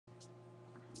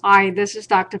Hi, this is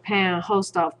Dr. Pan,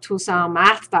 host of Tucson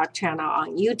Math channel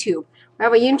on YouTube. We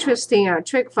have an interesting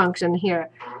trig function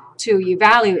here to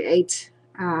evaluate.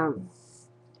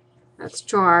 Let's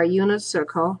draw our unit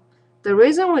circle. The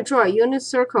reason we draw a unit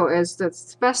circle is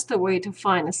that's the best way to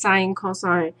find sine,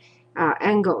 cosine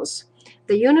angles.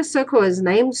 The unit circle is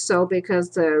named so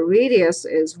because the radius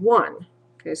is 1.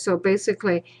 Okay, so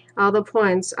basically all the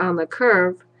points on the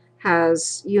curve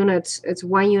has units. It's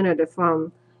 1 unit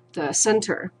from the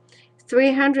center.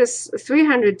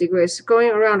 300 degrees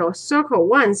going around a circle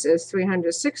once is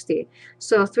 360.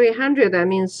 So 300, that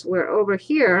means we're over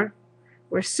here.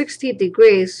 We're 60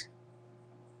 degrees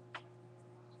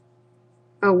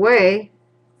away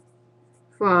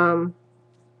from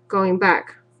going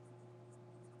back,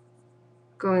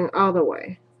 going all the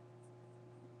way.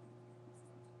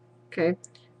 Okay,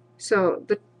 so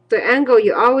the angle,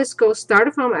 you always go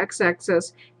start from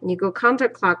x-axis and you go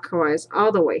counterclockwise all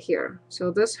the way here.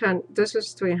 So this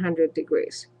is 300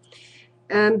 degrees.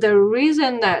 And the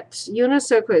reason that unit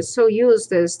circle is so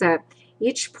used is that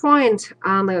each point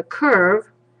on the curve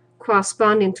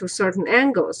corresponding to certain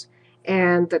angles,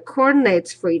 and the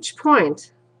coordinates for each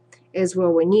point is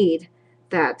what we need.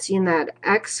 That in that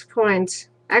x point,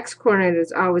 x coordinate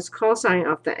is always cosine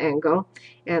of the angle,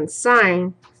 and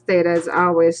sine theta is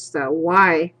always the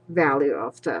y value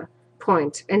of the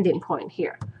point, ending point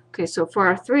here. Okay, so for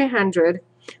our 300,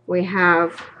 we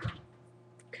have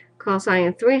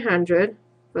cosine 300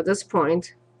 for this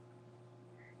point.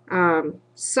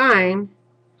 Sine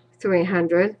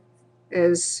 300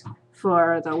 is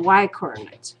for the y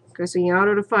coordinate. Okay, so in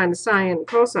order to find the sine and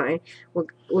cosine,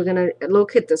 we're going to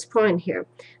locate this point here.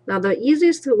 Now, the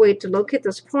easiest way to locate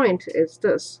this point is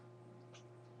this.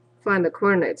 Find the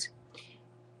coordinates.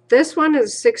 This one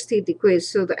is 60 degrees,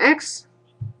 so the x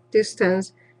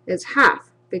distance is half,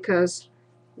 because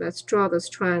let's draw this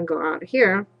triangle out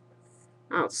here,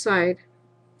 outside,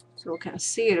 so we can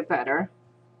see it better.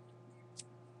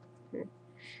 Okay.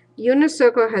 Unit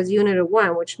circle has unit of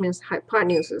 1, which means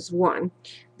hypotenuse is 1.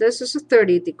 This is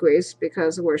 30 degrees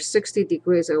because we're 60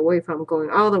 degrees away from going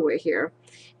all the way here.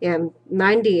 And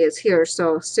 90 is here,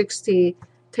 so 60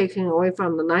 taking away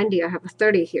from the 90, I have a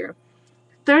 30 here.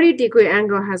 30-degree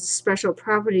angle has a special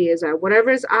property is that whatever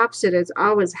is opposite is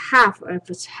always half of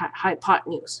its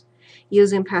hypotenuse.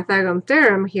 Using Pythagorean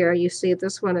Theorem here, you see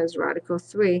this one is radical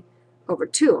 3 over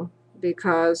 2,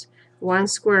 because 1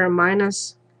 square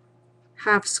minus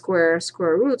half square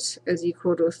square roots is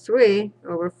equal to 3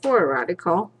 over 4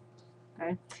 radical.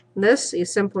 Okay. This you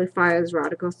simplify as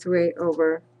radical 3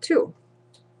 over 2.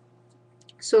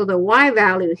 So the y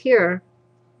value here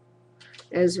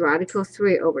is radical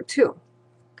 3 over 2.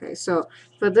 Okay, so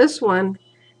for this one,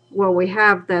 what we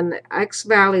have then, x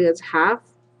value is half,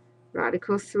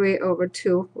 radical 3 over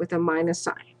 2 with a minus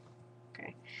sign.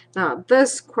 Okay, now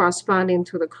this corresponding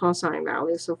to the cosine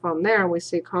value. So from there, we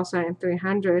see cosine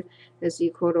 300 is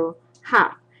equal to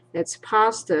half. It's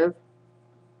positive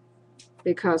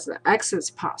because the x is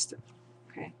positive.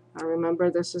 Okay, now remember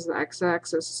this is the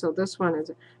x-axis, so this one is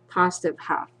a positive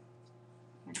half.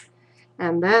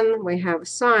 And then we have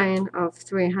sine of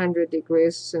 300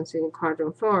 degrees, since in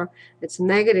quadrant 4, it's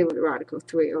negative radical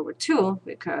 3 over 2,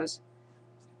 because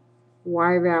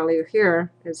y value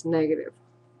here is negative.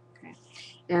 Okay.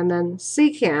 And then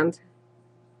secant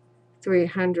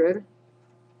 300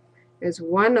 is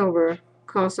 1 over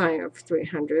cosine of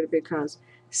 300, because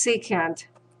secant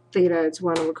theta is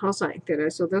 1 over cosine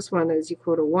theta. So this one is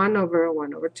equal to 1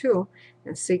 over 2,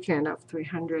 and secant of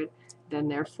 300 then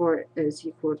therefore is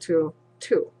equal to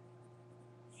 2.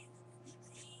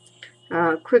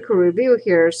 Quick review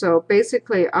here. So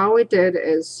basically all we did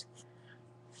is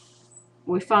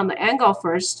we found the angle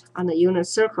first on the unit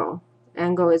circle.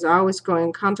 Angle is always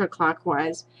going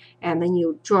counterclockwise, and then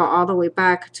you draw all the way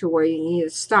back to where you need to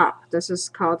stop. This is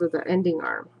called the ending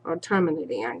arm or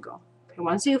terminating angle. Okay,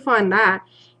 once you find that,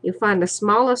 you find the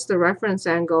smallest reference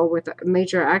angle with a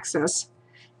major axis,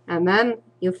 and then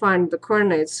you find the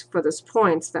coordinates for this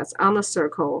point that's on the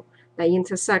circle that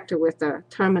intersect with the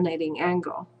terminating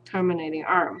angle, terminating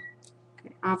arm.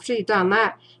 Okay. After you've done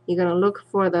that, you're going to look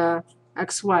for the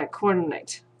xy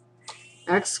coordinate.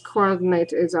 X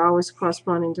coordinate is always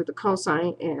corresponding to the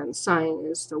cosine, and sine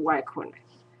is the y coordinate.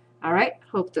 All right,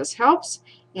 hope this helps,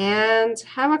 and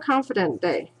have a confident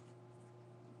day.